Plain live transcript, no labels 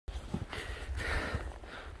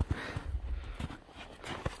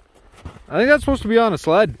I think that's supposed to be on a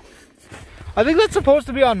sled. I think that's supposed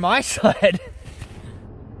to be on my sled.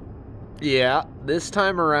 Yeah, this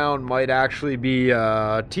time around might actually be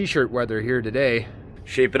t-shirt weather here today.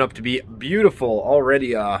 Shaping up to be beautiful.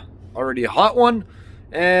 Already a hot one.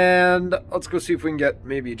 And let's go see if we can get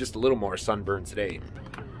maybe just a little more sunburn today.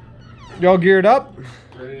 Y'all geared up?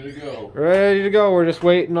 Ready to go. Ready to go. We're just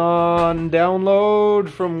waiting on download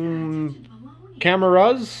from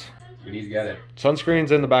cameras. We need to get it.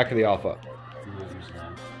 Sunscreen's in the back of the Alpha.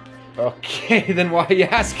 Okay, then why are you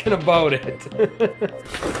asking about it?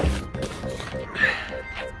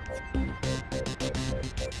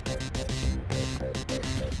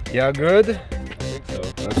 Yeah, good? I think so.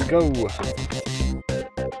 Let's go.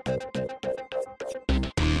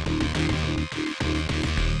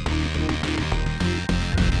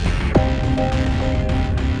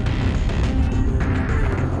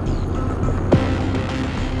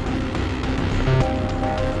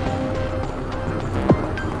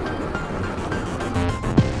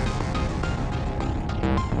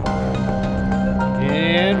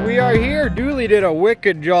 And we are here. Dooley did a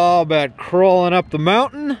wicked job at crawling up the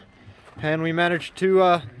mountain, and we managed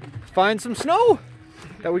to find some snow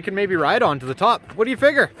that we can maybe ride on to the top. What do you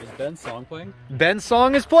figure? Is Ben's song playing? Ben's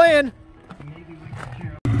song is playing.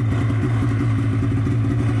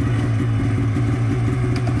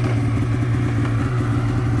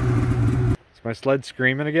 Is my sled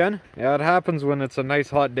screaming again? Yeah, it happens when it's a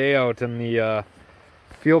nice hot day out and the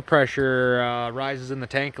fuel pressure rises in the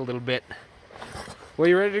tank a little bit. Well,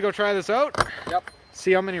 you ready to go try this out? Yep.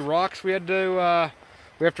 See how many rocks we have to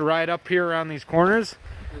ride up here around these corners.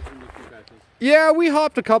 Yeah, we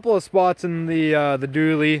hopped a couple of spots in the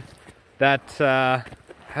Dooley that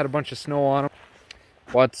had a bunch of snow on them.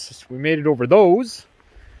 But we made it over those,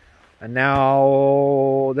 and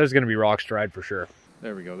now there's gonna be rocks to ride for sure.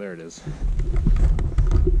 There we go. There it is.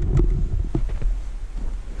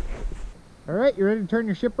 All right, you ready to turn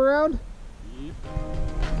your ship around? Yep.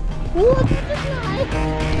 Look at the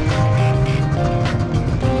guy.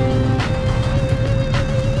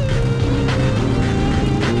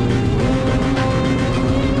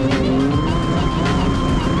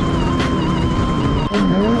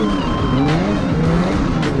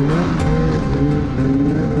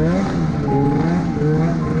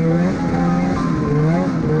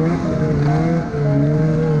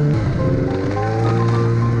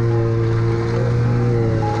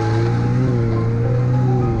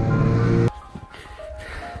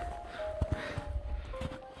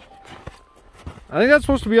 I think that's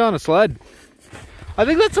supposed to be on a sled. I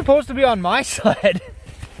think that's supposed to be on my sled.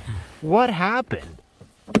 What happened?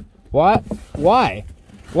 What? Why?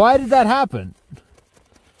 Why did that happen?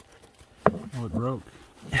 Oh, it broke.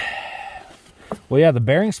 Well, yeah, the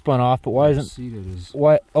bearing spun off, but why isn't...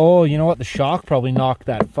 What? Oh, you know what? The shock probably knocked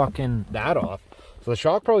that off. So the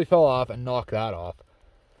shock probably fell off and knocked that off.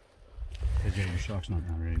 Yeah, your shock's not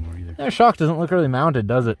mounted anymore either. That shock doesn't look really mounted,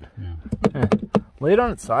 does it? Yeah. Yeah. Lay it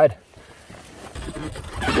on its side.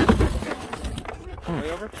 Way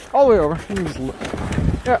over? All the way over. You can just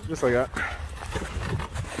yeah, just like that.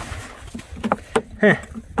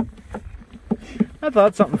 I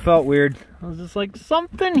thought something felt weird. I was just like,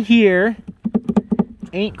 something here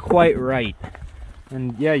ain't quite right.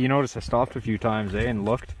 And yeah, you notice I stopped a few times, and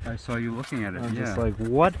looked. I saw you looking at it, I was just like,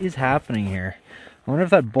 what is happening here? I wonder if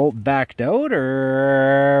that bolt backed out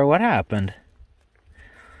or what happened.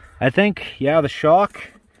 I think, yeah, the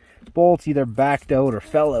shock bolt either backed out or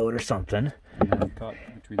fell out or something. And then it caught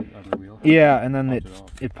between the other wheel. Yeah, and then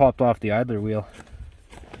it popped off the idler wheel.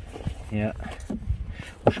 Yeah.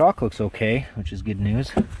 The shock looks okay, which is good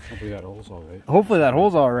news. Hopefully that hole's alright. Hopefully that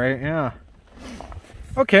hole's alright, yeah.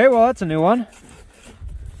 Okay, well that's a new one.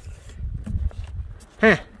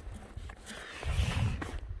 Huh.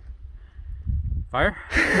 Fire?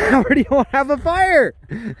 Where do you have a fire?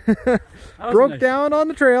 Broke down on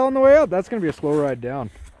the trail on the way up. That's going to be a slow ride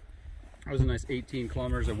down. That was a nice 18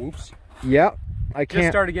 kilometers of whoops. Yep. I can't.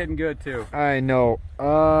 Just started getting good too. I know.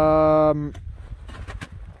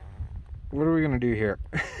 What are we going to do here?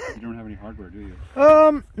 You don't have any hardware, do you?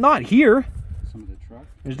 Not here. Some of the truck?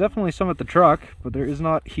 There's definitely some at the truck, but there is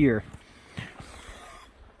not here.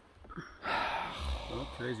 Well,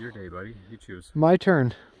 today's your day, buddy. You choose. My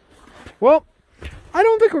turn. Well, I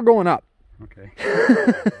don't think we're going up. Okay.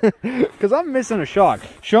 Because I'm missing a shock.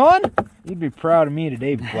 Sean, you'd be proud of me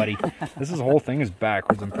today, buddy. This whole thing is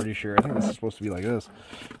backwards, I'm pretty sure. I think this is supposed to be like this.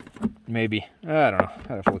 Maybe. I don't know. I'd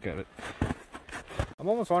have to look at it. I'm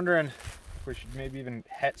almost wondering if we should maybe even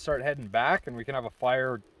start heading back and we can have a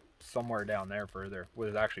fire somewhere down there further where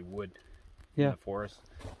there's actually wood in the forest.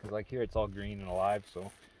 Because like here it's all green and alive,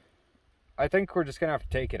 so I think we're just going to have to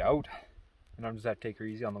take it out and I'm just have to take her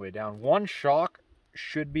easy on the way down. One shock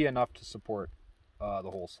should be enough to support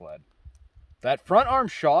the whole sled. That front arm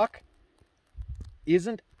shock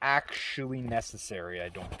isn't actually necessary, I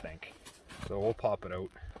don't think. So we'll pop it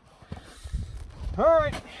out. All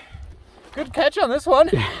right, good catch on this one.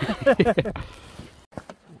 It'll take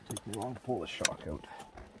me long to pull the shock out.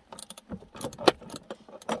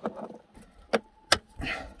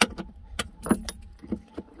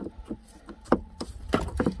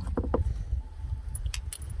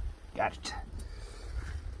 Got it.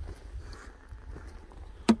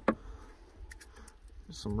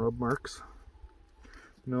 Some rub marks.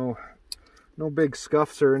 No big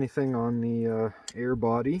scuffs or anything on the air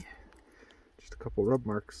body. Just a couple rub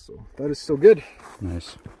marks, so that is still good.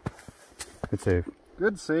 Nice. Good save.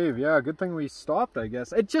 Good save, yeah. Good thing we stopped, I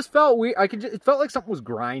guess. It just felt weird. It felt like something was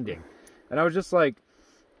grinding, and I was just like,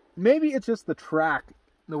 maybe it's just the track,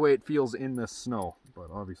 the way it feels in the snow. But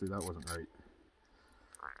obviously that wasn't right.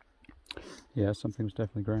 Yeah, something was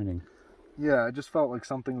definitely grinding. Yeah, it just felt like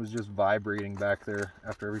something was just vibrating back there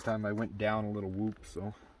after every time I went down a little whoop.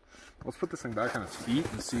 So let's put this thing back on its feet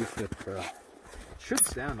and see if it should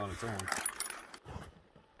stand on its own.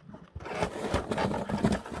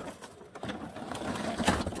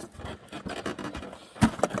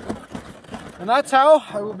 And that's how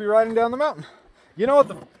I will be riding down the mountain. You know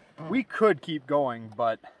what? We could keep going,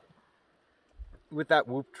 but with that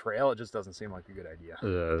whoop trail, it just doesn't seem like a good idea.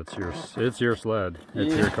 It's your sled.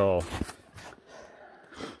 It's your call.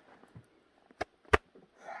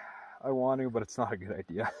 I want to, but it's not a good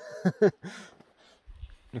idea.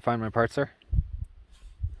 You find my parts, sir?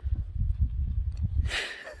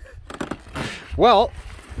 Well,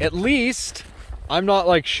 at least I'm not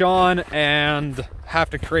like Sean and have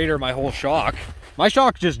to crater my whole shock. My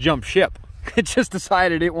shock just jumped ship. It just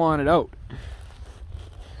decided it wanted out.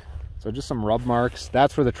 So just some rub marks.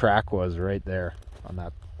 That's where the track was, right there on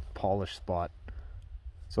that polished spot.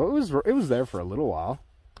 So it was there for a little while.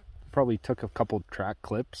 Probably took a couple track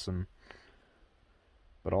clips,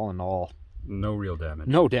 but all in all, no real damage.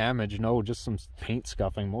 No damage, no, just some paint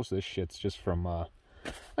scuffing. Most of this shit's just from I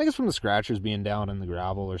guess from the scratchers being down in the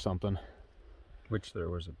gravel or something. Which there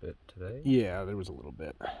was a bit today. Yeah, there was a little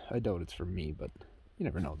bit. I doubt it's from me, but you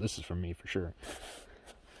never know. This is from me for sure.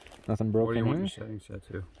 Nothing broken. What do you want here? your setting set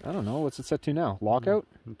to? I don't know. What's it set to now? Lockout?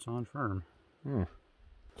 It's on firm.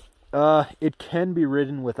 It can be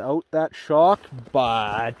ridden without that shock,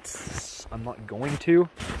 but I'm not going to.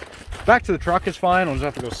 Back to the truck is fine. I'll just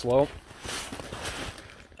have to go slow.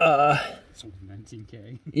 So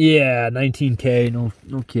 19K. Yeah, 19K.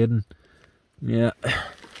 No kidding. Yeah.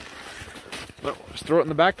 But we'll just throw it in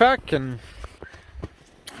the backpack and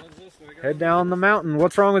head down the mountain.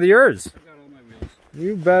 What's wrong with yours? I got all my wheels.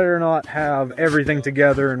 You better not have everything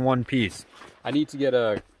together in one piece. I need to get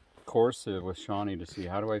a course with Shawnee to see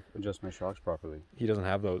how do I adjust my shocks properly. He doesn't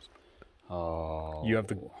have those. Oh. You have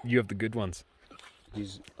the good ones.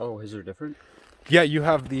 His are different? Yeah, you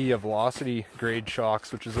have the velocity grade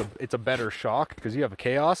shocks, which is it's a better shock because you have a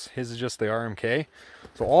Chaos. His is just the RMK.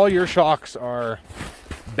 So all your shocks are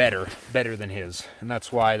better than his, and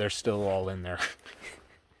that's why they're still all in there.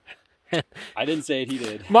 I didn't say it, he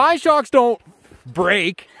did. My shocks don't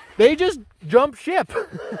break. They just jump ship.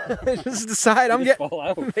 They just decide fall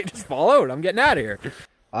out. They just fall out. I'm getting out of here.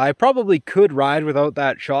 I probably could ride without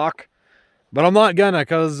that shock, but I'm not gonna,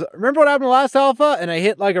 because remember what happened last Alpha and I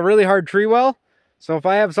hit like a really hard tree well? So if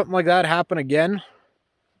I have something like that happen again,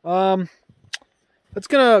 it's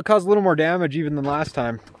gonna cause a little more damage even than last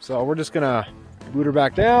time. So we're just gonna boot her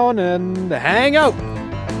back down and hang out.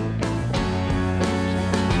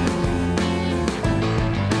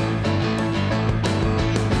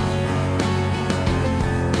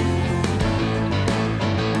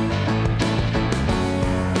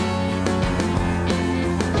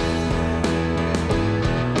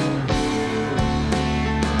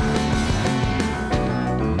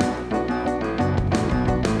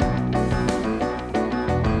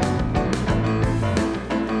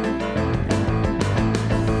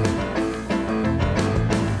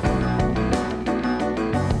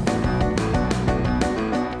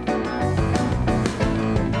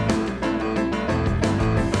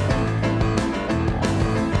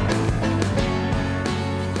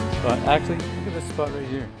 Actually, look at this spot right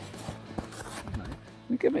here.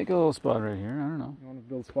 We could make a little spot right here. I don't know. You want to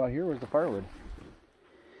build a spot here? Where's the firewood?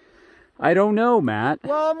 I don't know, Matt.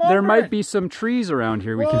 Well, there might be some trees around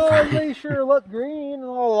here we can find. They sure look green and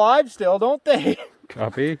all alive still, don't they?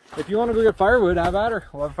 Copy. If you want to go get firewood, have at her.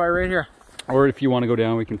 We'll have a fire right here. Or if you want to go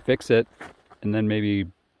down, we can fix it. And then maybe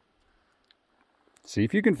see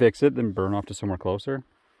if you can fix it, then burn off to somewhere closer.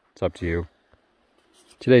 It's up to you.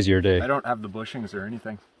 Today's your day. I don't have the bushings or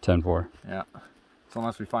anything. 10-4. Yeah. So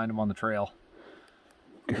unless we find them on the trail.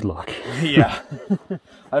 Good luck. Yeah.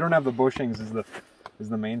 I don't have the bushings is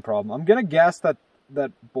the main problem. I'm gonna guess that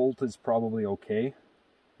that bolt is probably okay.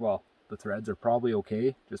 Well, the threads are probably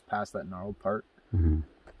okay, just past that gnarled part. Mm-hmm.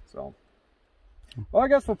 So, well, I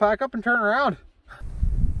guess we'll pack up and turn around.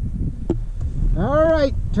 All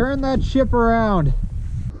right, turn that ship around.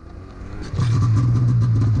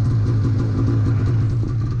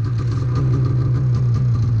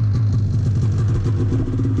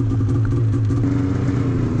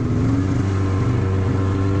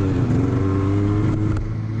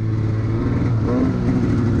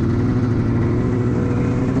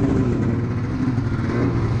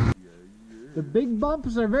 The big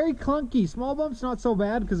bumps are very clunky. Small bumps not so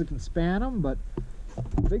bad because it can span them, but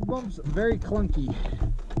big bumps very clunky.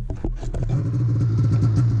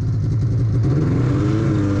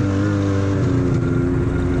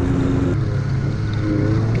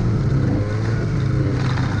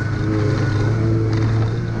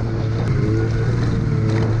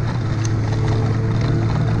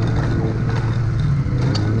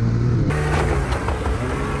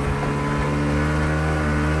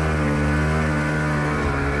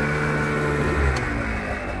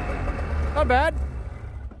 Not bad.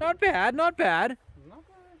 Not bad, not bad.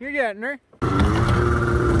 You're getting her.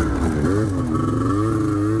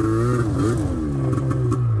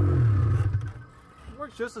 It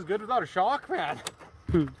works just as good without a shock, man.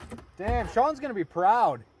 Damn, Sean's gonna be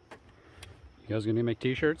proud. You guys gonna make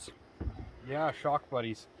t-shirts? Yeah, shock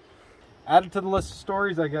buddies. Add it to the list of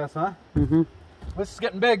stories, I guess, huh? Mm-hmm. List is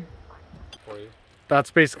getting big. For you. That's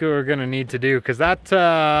basically what we're gonna need to do, because that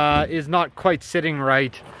is not quite sitting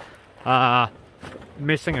right.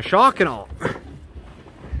 Missing a shock and all.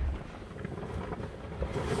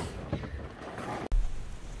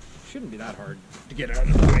 Shouldn't be that hard to get out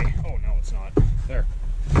of the way. Oh no, it's not. There.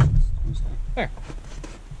 There.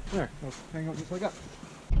 There. Let's hang out just like that.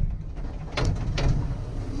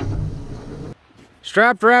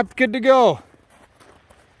 Strapped, wrapped, good to go.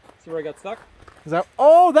 See where I got stuck? Is that?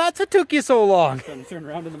 Oh, that's what took you so long. Trying to turn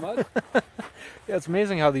around in the mud. Yeah, it's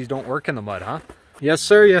amazing how these don't work in the mud, huh? Yes,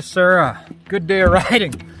 sir. Yes, sir. Good day of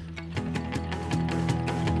riding.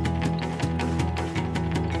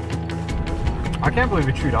 I can't believe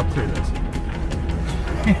we chewed up through this.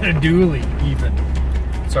 A dually, even.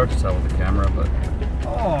 It's hard to tell with the camera, but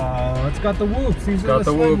Oh, it's got the whoops. These got are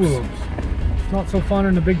the the sled whoops. whoops. It's not so fun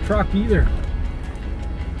in a big truck either.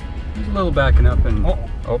 there's a little backing up and Oh,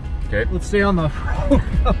 oh, okay. let's stay on the.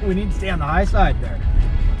 We need to stay on the high side there.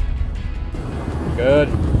 Good.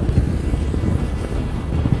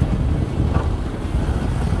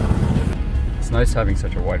 It's nice having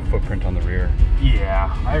such a wide footprint on the rear.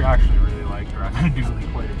 Yeah, I actually really like driving a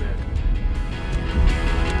dually quite a bit.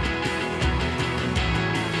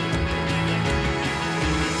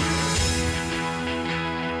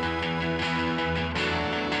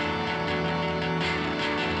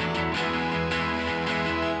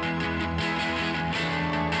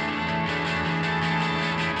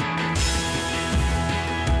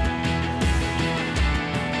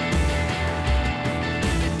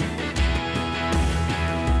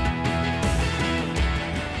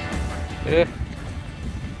 Eh.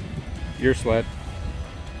 Your sled.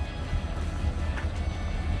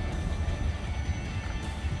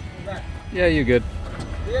 Yeah, you good.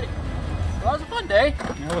 Well, that was a fun day.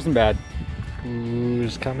 That wasn't bad.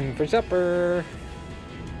 Who's coming for supper?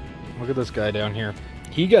 Look at this guy down here.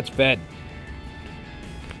 He gets fed.